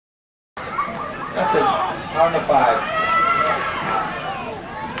That's it. On the 5.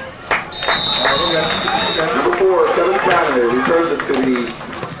 Number 4, Kevin Canada returns it to the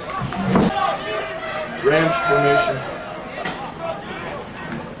Rams formation.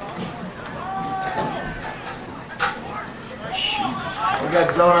 We got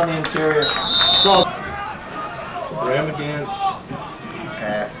zone on the interior. So, Ram again.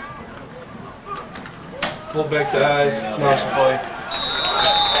 Pass. Full back to dive. Nice play.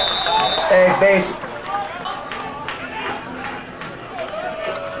 Hey, base.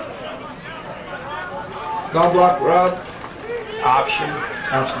 Down block, Rob. Option.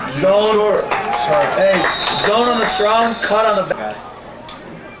 Zone. Short. Hey, zone on the strong, cut on the back.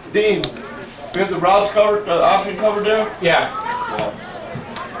 Dean, we have the routes covered, option covered there? Yeah.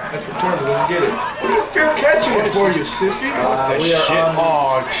 That's return, we're gonna get it. What are you fair catching it for, you sissy? We are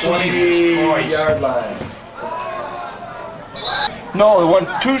on the 20-yard line. No,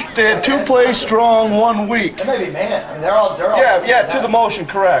 they had 2 plays strong, 1 weak. That may be man. I mean, they're all. Yeah, to the motion,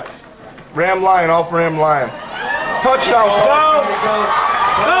 correct. Ram line, off Ram line. Touchdown, go!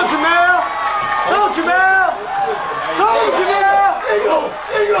 Go, Jamal! Go, Jamal! Go, Jamal! Eagle!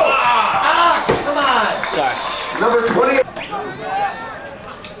 Come on! Sorry. number 20.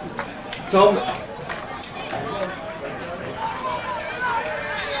 Tell me.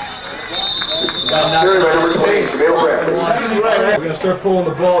 Carried by number 20, Jamil Brad. We're going to start pulling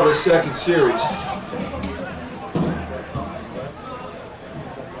the ball this second series.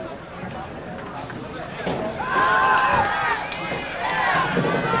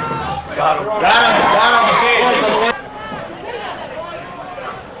 Got him.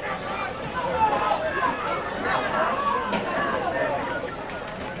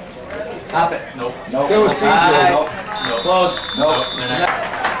 Stop it. Nope. Nope. That was TJ. Nope. Nope. Close. Nope. They're not.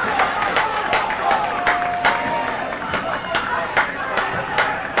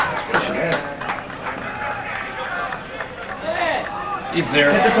 He's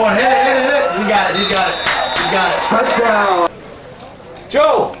there. Hit the corner. Hit it. He got it. Touchdown.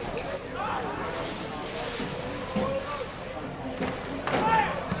 Joe!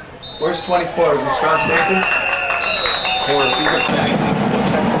 Where's 24? Is he strong safety? Corner. He's a tag.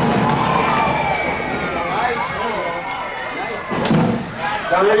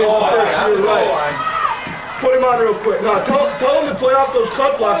 Put him on real quick. No, tell him to play off those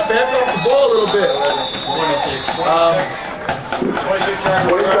cut blocks. Back off the ball a little bit. 26.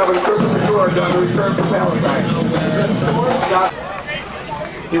 27, Christopher George on the return for Palatine.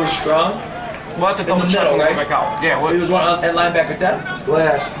 He was strong. We'll have to double check middle, and right? go back out. Yeah, He was one at linebacker depth.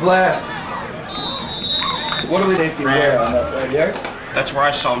 Blast. What do we safety there on the right here? that's where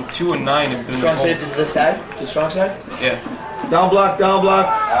I saw him. 2 and 9 and been Strong safety to this side? To the strong side? Yeah. Down block.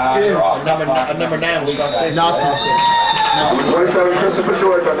 Number 9 was strong safety. Nothing. 27, Christopher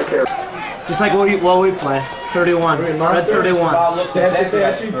George on the carry. Just like what we play. 31. Red 31. That's it.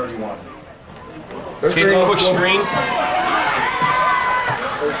 31. Skates a quick screen.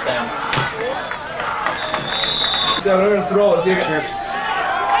 First down. 7, I'm going to throw it. See if it Trips.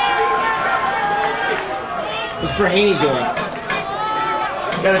 What's Brahaney doing?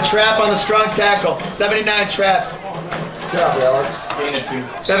 Got a trap on the strong tackle. 79 traps. Good job, Alex. Gain it, dude.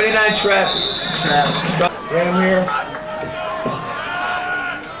 79 trap. Strong. Ram here.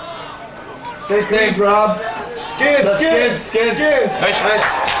 Same things, Rob. Skins. Nice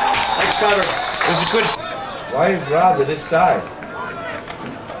cover. It was a good Why is Rob to this side?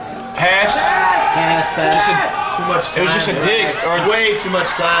 pass. Pass. Too much time. It was just a dig. Or Way too much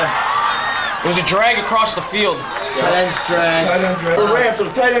time. it was a drag across the field. Tight end's drag. Tight end drag. The Rams, so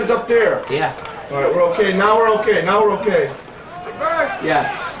the tight end's up there. Yeah. All right, we're okay. Now we're okay. Yeah.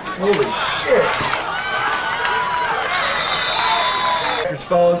 Holy shit. Here's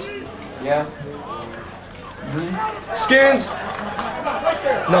fellas. Yeah. Skins.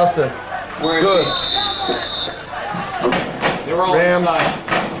 Nothing. Where is Good. They were all Ram.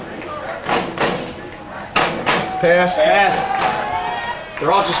 inside. Pass.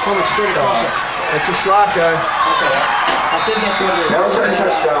 They're all just coming straight across it. It's a slot guy. Okay. I think that's what it is. That was a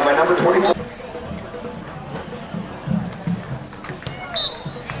touchdown by number 24.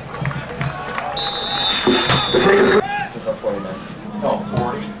 No,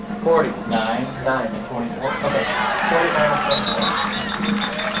 40. 40. 9 and 24. Okay. 49 and 24.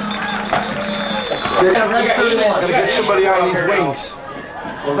 Red 31. Gotta get somebody on these wings.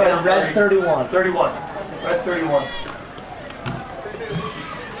 Red 31. 31. Red 31.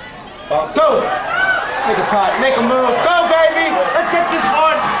 Go! Take a pot. Make a move. Go, baby! Let's get this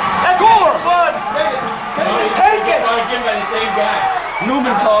one! Let's score! Just take it! Given by the same guy.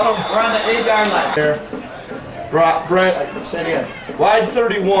 Newman caught him. We're on the 8-yard line. There. Brent. Say it again. Wide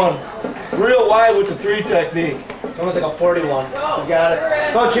 31. Real wide with the 3 technique. It's almost like a 41. He's got it.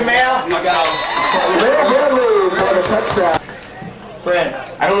 Go, Jamel. He's got it. Fran,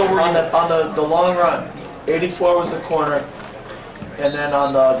 I don't know where on the long run, 84 was the corner, and then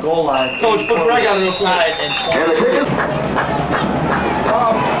on the goal line, Coach, put Greg on the side and 22.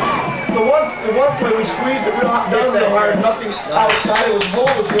 The one play we squeezed it real down real hard, nothing outside. It was hole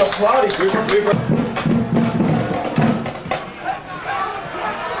was real cloudy.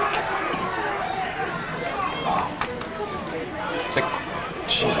 It's like,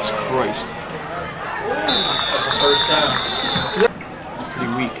 Jesus Christ. First down. It's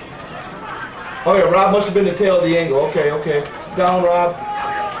pretty weak. Oh yeah, Rob must have been the tail of the angle. Okay. Down, Rob.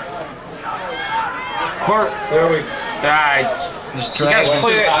 Court. There we go. He's got to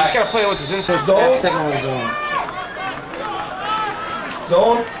play it with his inside. Zone. Second was zone.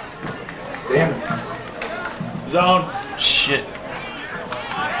 Zone. Damn it. Zone. Shit.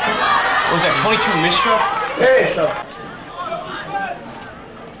 What was that, 22 Mishka? Hey,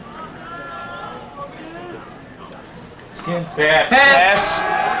 Skins. Pass.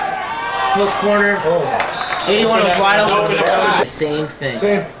 Close corner. Oh. 81 was wide open. Same thing.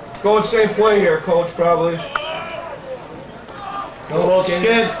 Same play here, Coach, probably. Hold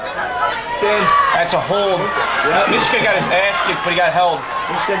skins. That's a hold. Yep. Mishka got his ass kicked, but he got held.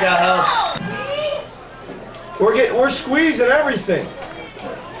 Mishka got held. We're squeezing everything.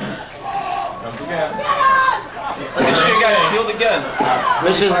 Mishka got killed again.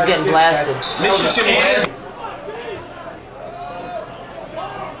 Mishka's getting blasted. Mishka's getting blasted.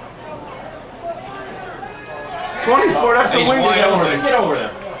 24, that's the He's wing. wide open. Get over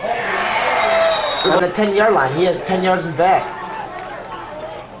there. On the 10-yard line. He has 10 yards in back.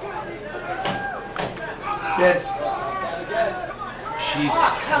 Skins. Jesus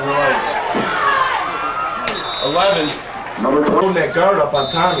Christ. 11. Holding that guard up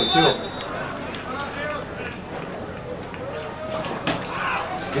on Tommy, too.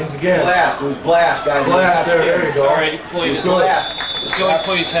 Skins again. Blast. It was blast, guys. Blast, there you go. All right, he played it. Blast. This is the only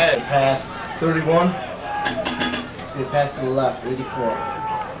play he's had. Pass. 31. It's going to pass to the left. 84.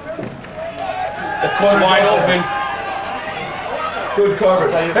 The corner's Wide open. Good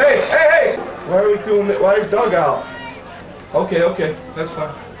coverage. Hey! Why are we doing that? Why is Doug out? Okay. That's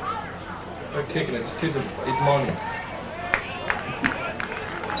fine. They're kicking it. This kid's it's money.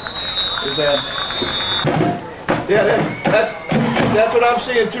 Is that? Yeah, that's what I'm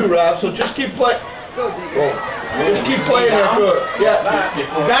seeing too, Rob. So just keep playing. Just keep playing there, good. Yeah.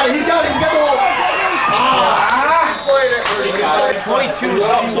 He's got the ball. Playing it. 22 is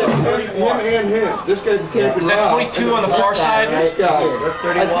up. Him and him. This guy's a tapered Is that 22 on the far side? This guy. They're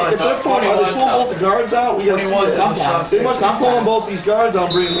 31. If they're pulling both the guards out, we gotta see that. They must be pulling both these guards out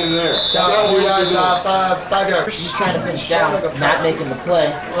and bringing him there. We got 5 yards. He's trying to pinch down, not making the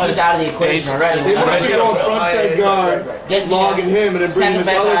play. He's out of the equation already. They must be going front side guard, logging him, and then bringing this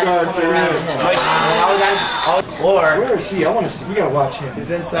other guard to him. Or Where is he? I want to see. We gotta watch him. He's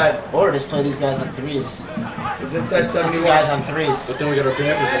inside. Or just play these guys on threes. He's inside 71. Two guys on threes. But then we got our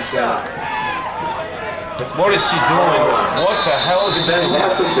backers inside. What is he doing? What the hell is he doing?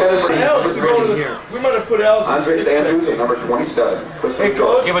 Alex, we might have put Alex in Andre 6 Andrews at number 27. Hey,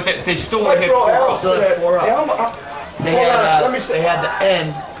 coach. Yeah, but they still want to hit 4 up. Still at 4 up. Hey, They hold had, on, let me see. they had the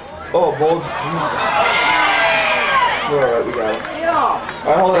end. Oh, bold. Jesus. Alright, we got it.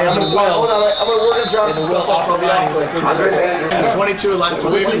 Alright, hold on. I'm gonna work on Johnson. Will off the line. Andre Andrews. It's 22 lines.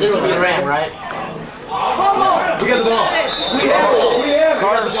 This will be ran, right? We got the ball. We have the ball. We have the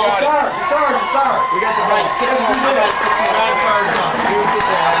ball. Guard. We got the ball. 6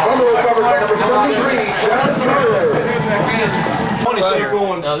 Number recovered by number 23. One is here.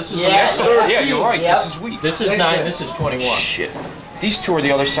 No, this is Yeah. yeah, you're right. Yep. This is weak. This is 9, this is 21. Shit. These two are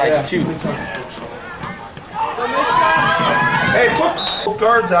the other sides too. Hey, put both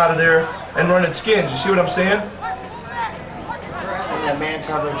guards out of there and run at skins. You see what I'm saying? Yeah, man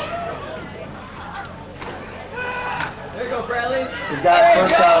coverage. He's got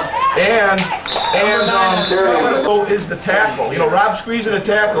first down. And so is the tackle. You know, Rob squeezing a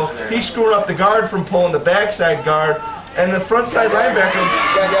tackle. He's screwing up the guard from pulling the backside guard. And the front side linebacker,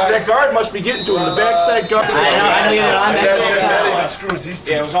 that guard must be getting to him. The backside guard. I know you're on That even screws these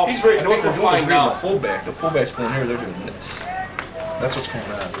two. Yeah, it was all. He's reading, I you know what think they're we're doing is fine reading now. the fullback. The fullback's going here, they're doing this. That's what's going on.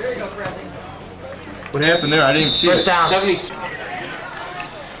 What happened there? I didn't even see First it. down. 70.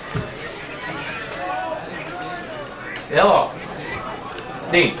 Hello.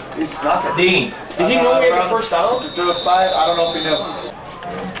 Dean. He snuck it. Dean. Did he know we had the first down? Do a 5. I don't know if he knew.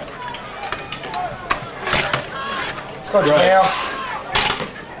 Let's go, Jamel.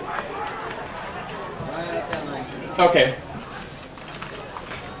 Okay.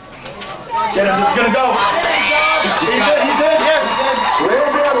 Get him, this is gonna go. He's in, yes.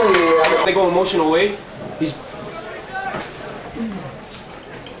 Red Bentley. They go emotional weight. He's.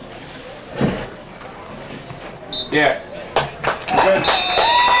 Yeah.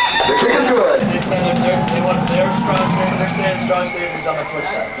 The kick is good. They say they're strong safety. They're saying strong safeties on the quick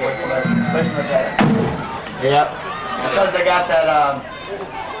side. So wait from the tight end. Yep. Because they got that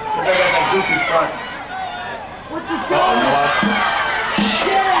goofy front. What you doing?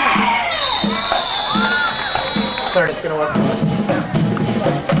 Shit! 30. It's gonna work for us.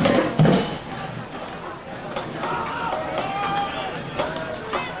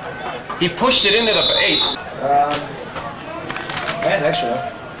 He pushed it into the 8. And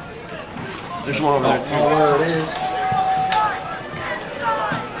extra. There's one over there too. Where it is.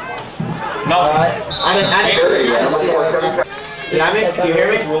 Nothing. I didn't see it. You got me? Can you hear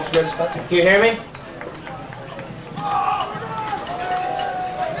me? World's greatest Spencer. Can you hear me?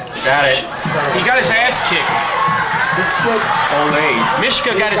 Got it. He got his ass kicked. This kid. Old age.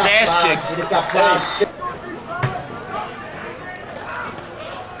 Mishka got his ass kicked. He just got plowed.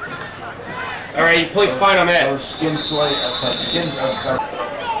 All right, you played fine on that. Those skins 20. Skins.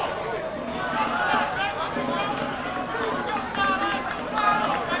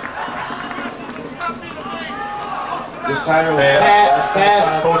 This timer was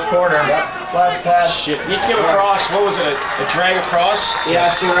Pass. post corner. Yep. Last pass. Shit. He came across. What was it? A drag across?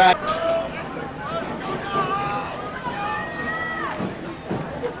 Yes, you're right.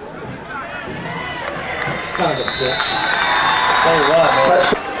 Son of a bitch. Tell you what, man.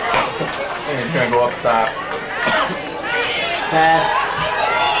 He's gonna go up top. Pass.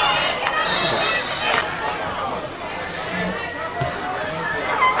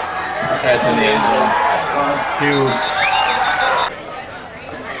 That's in the end zone. Huge.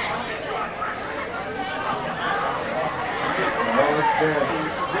 Oh, it's there.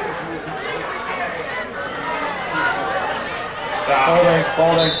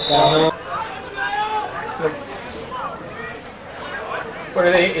 Holding. What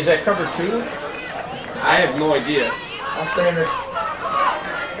are they? Is that cover 2? I have no idea. I'm saying it's. I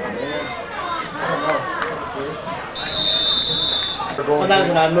don't know. Sometimes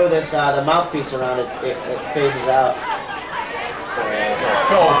when I move this, the mouthpiece around it, it phases out.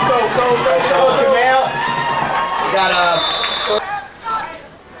 Go. So, Jamel. We got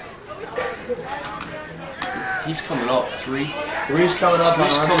He's coming up. 3. Three's coming up.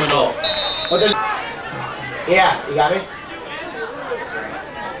 Three's coming up. Yeah, you got me?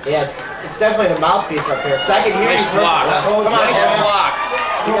 Yeah, it's definitely the mouthpiece up here. Because I can hear Nice you. block. Come on, Nice Jamel. block.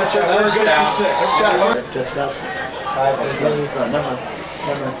 You got your First down. Let's check. Just steps. 5 degrees. Never.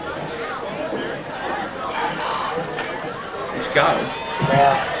 He's got it.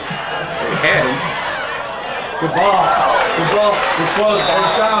 Yeah. He had him. Good ball. We're close.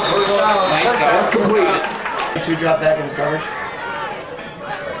 First down. Nice down. Complete. 2 drop back into coverage.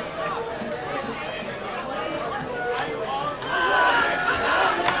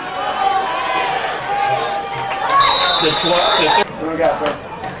 The 12. What do we got, Fred?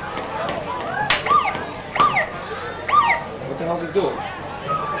 What the hell's he doing?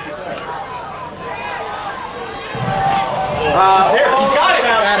 He's there. He's got it.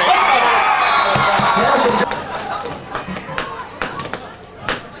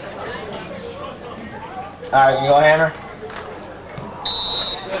 Alright, you go hammer.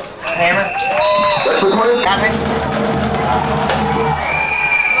 Hammer. That's the 20. Got me?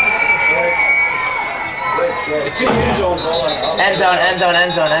 It's in the end zone. End zone.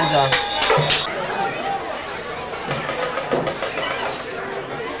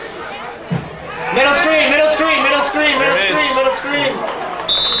 Middle screen.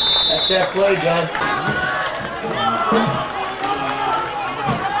 That's that play, John.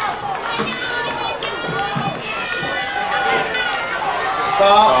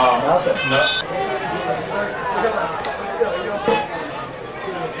 Nothing. No.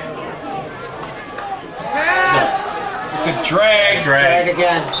 It's a drag. Drag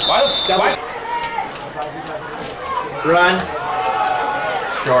again. Why the why? Run.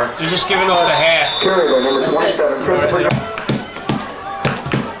 Short. They're just giving up the half. Carry by number 27. Christopher.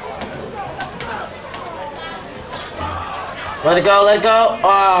 Let it go.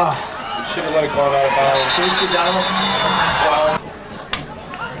 Oh. Should have let it go out of bounds. Casey Donald.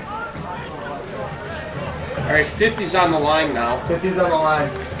 All right, 50's on the line now. 50's on the line.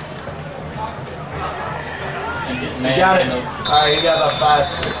 He's got it. Alright, he got about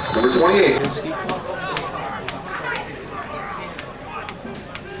 5. Number 28.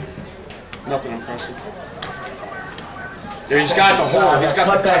 Nothing impressive. There, he's got the hole. He's got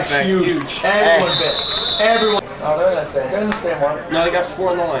the cutback's huge. Everyone bit. Everyone. Oh, they're in the same one. No, they got 4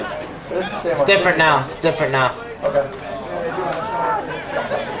 on the line. It's different now. It's different now. Okay.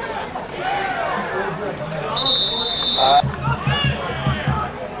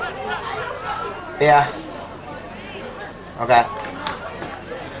 Yeah. Okay.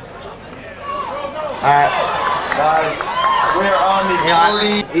 Alright. Guys, we're on the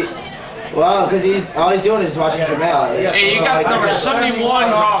 40. Well, because all he's doing is watching Jamel. Hey, you got number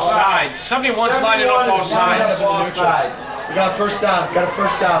 71's offside. 71's lining up off sides. We got a first down. Got a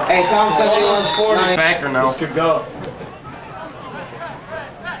first down. Hey, Tom, 71's 40. Banker now. This could go.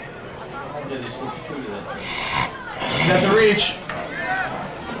 Got the reach.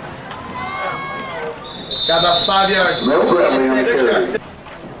 Got about 5 yards. No Bradley on 6 carry. yards.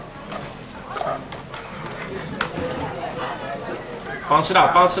 Bounce it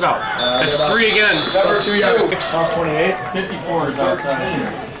out, bounce it out. That's 3 again. About 2 yards. Lost 28. 54 is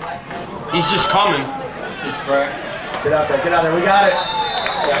outside. He's just coming. Just crack. Get out there. Get out there. We got it.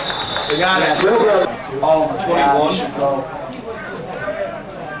 We got it. No Bradley. Oh, 21 should go.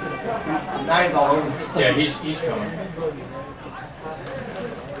 9's all over. Yeah, he's coming.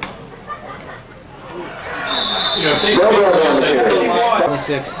 You know, if they No Bradley on the carry.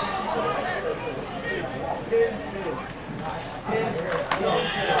 26.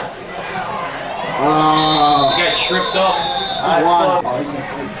 Oh. He got tripped up. Oh, he's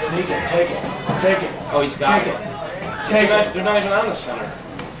going to sneak it. Take it. Take it. Oh, he's got Take it. it. Take it. They're not even on the center.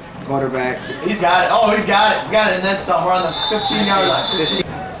 Quarterback. He's got it. Oh, he's got it. He's got it. And then some. We're on the 15-yard line. 15.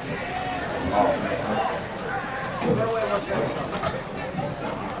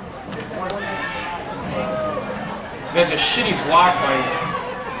 There's a shitty block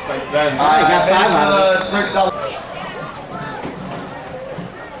by Ben. I got 5 out of it.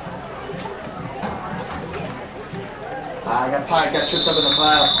 I got tripped up in the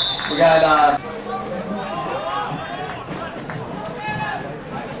pile. We got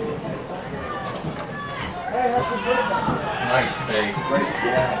nice fake.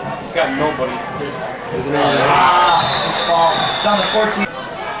 yeah. He's got nobody. There's another. Just fall. It's on the 14.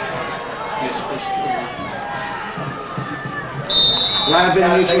 His first Line up in the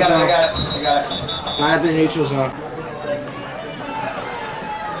They neutral got it. zone. They got it. They got it. Line up in the neutral zone.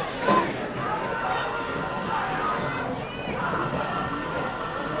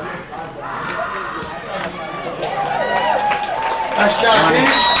 Nice job,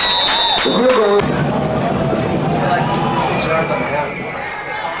 Teach. Field goal. Like 66 yards on the half.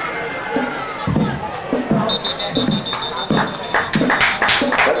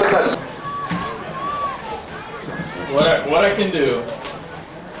 That's a touch. What I can do.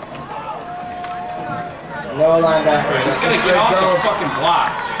 No linebacker. He's gonna get off the fucking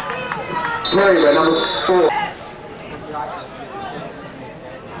block. Carry by number 4.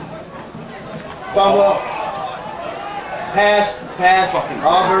 Fumble. Pass. Pass.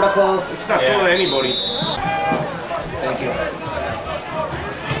 All verticals. It's not throwing anybody. Thank you.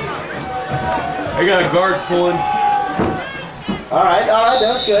 I got a guard pulling. All right. That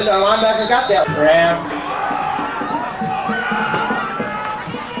was good. Our linebacker got that. Ram.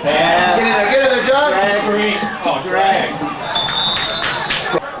 Pass. Get in there, John. Drag. Green. Oh, Drag.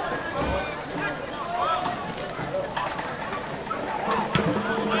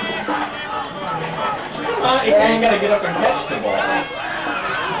 You gotta get up and catch the ball.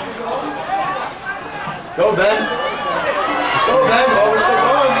 Go, Ben. Go, Ben. Oh, we're still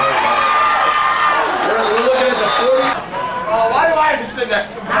going. We're looking at the 40. Oh, why do I have to sit next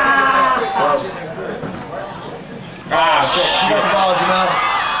to him? Close. Ah, Get shit. the ball, Jamal.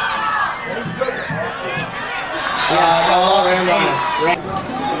 Ram line.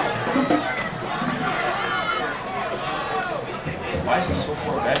 Why is he so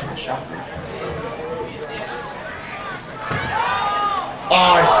far back in the shot?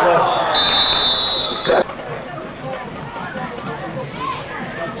 Oh, I slipped.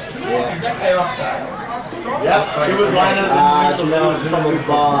 Is that guy offside? Yep, she was lining up. Jamel fumbled the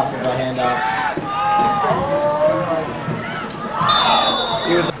ball off of a handoff.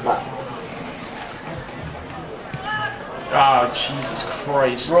 He was Oh, Jesus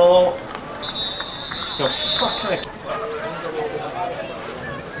Christ. roll. The fuck kind of...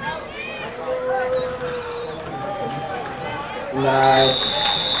 Nice.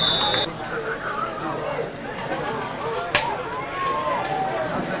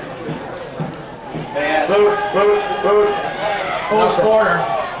 Boot, boot, boot. Close corner.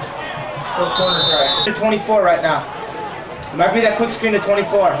 Close corner track. To 24 right now. It might be that quick screen to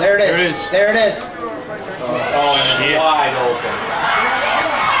 24. There it is. There it is. There it is. Oh, shit. wide open.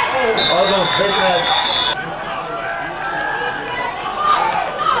 Almost face mask.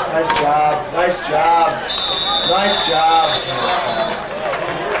 Nice job. Nice job. Nice job.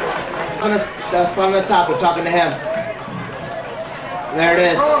 gonna slam the top. We're talking to him. There it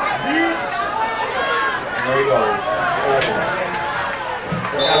is. There he goes.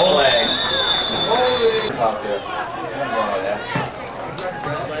 Flag. Top there.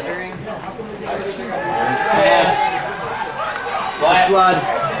 Pass. Flat. Flood.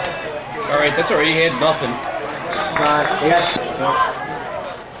 All right, that's already had nothing. It's fine. We got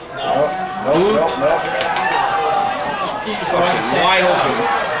Nope. Fucking wide open.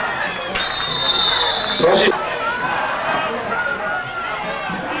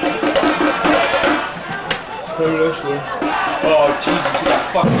 Oh Jesus, he got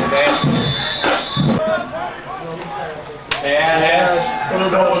fucked his ass. Pass.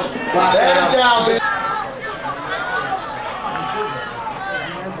 blocked Back out. down, baby.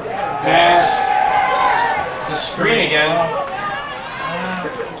 Pass. It's a screen again.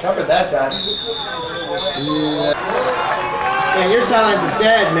 Covered that time. Man, your sidelines are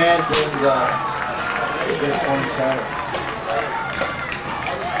dead, man. Good 27.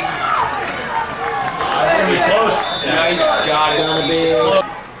 That's gonna be close. Nice, got it. Gonna be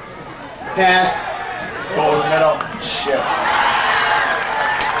pass. Oh, middle. Shit.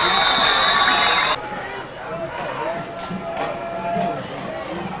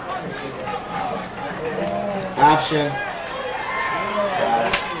 Option.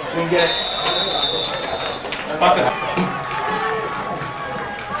 Didn't get it. Fuck it.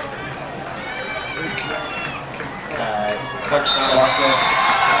 Touchdown.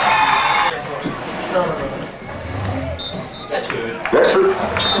 That's good. Next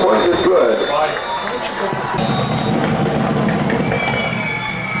point is good.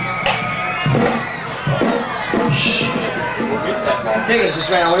 I think it just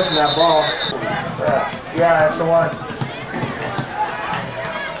ran away from that ball. Yeah, that's the one.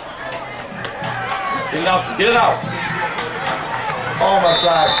 Get it out. Get it out. Oh my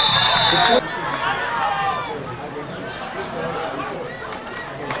God.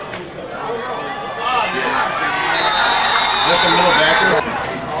 Let the middle backer.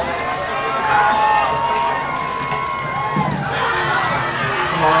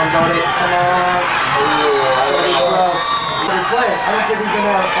 Come on, Brody. Come on. Play. I don't think we've been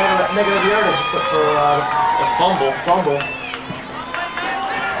at a negative yardage except for A fumble. Fumble.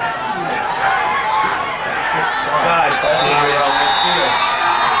 God damn.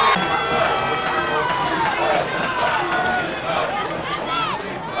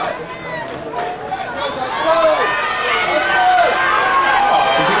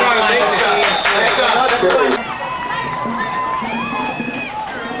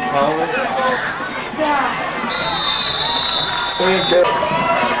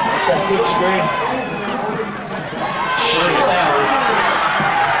 It's that good screen.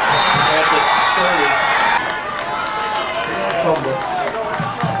 Fumble.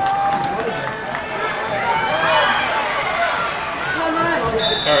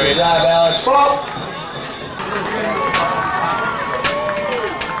 All right. Good job, Alex. Come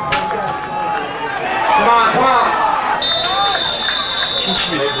on, come on.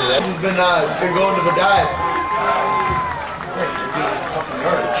 This has been going to the dive.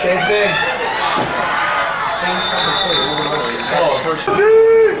 Same thing. Oh, first. I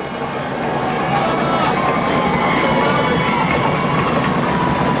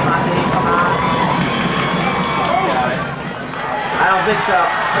don't think so.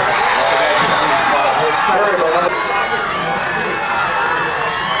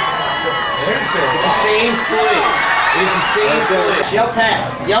 It's the same play. It is the same play. Yell pass.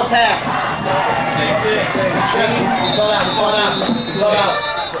 Yell pass. Same thing. It's the same. Go out, go out, go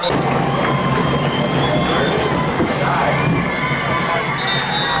out.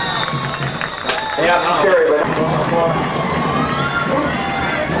 Yeah, Terry, but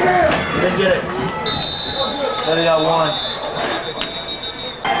Didn't get it. Let it out one.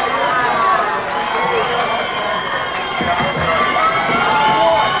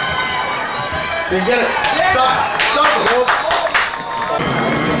 Didn't get it. Stop. Stop it.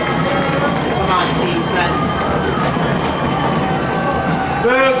 Come on, defense.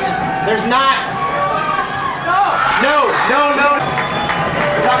 Boobs. There's not. No.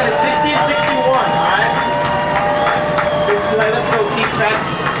 We're talking to 16-61, all right? Let's go defense.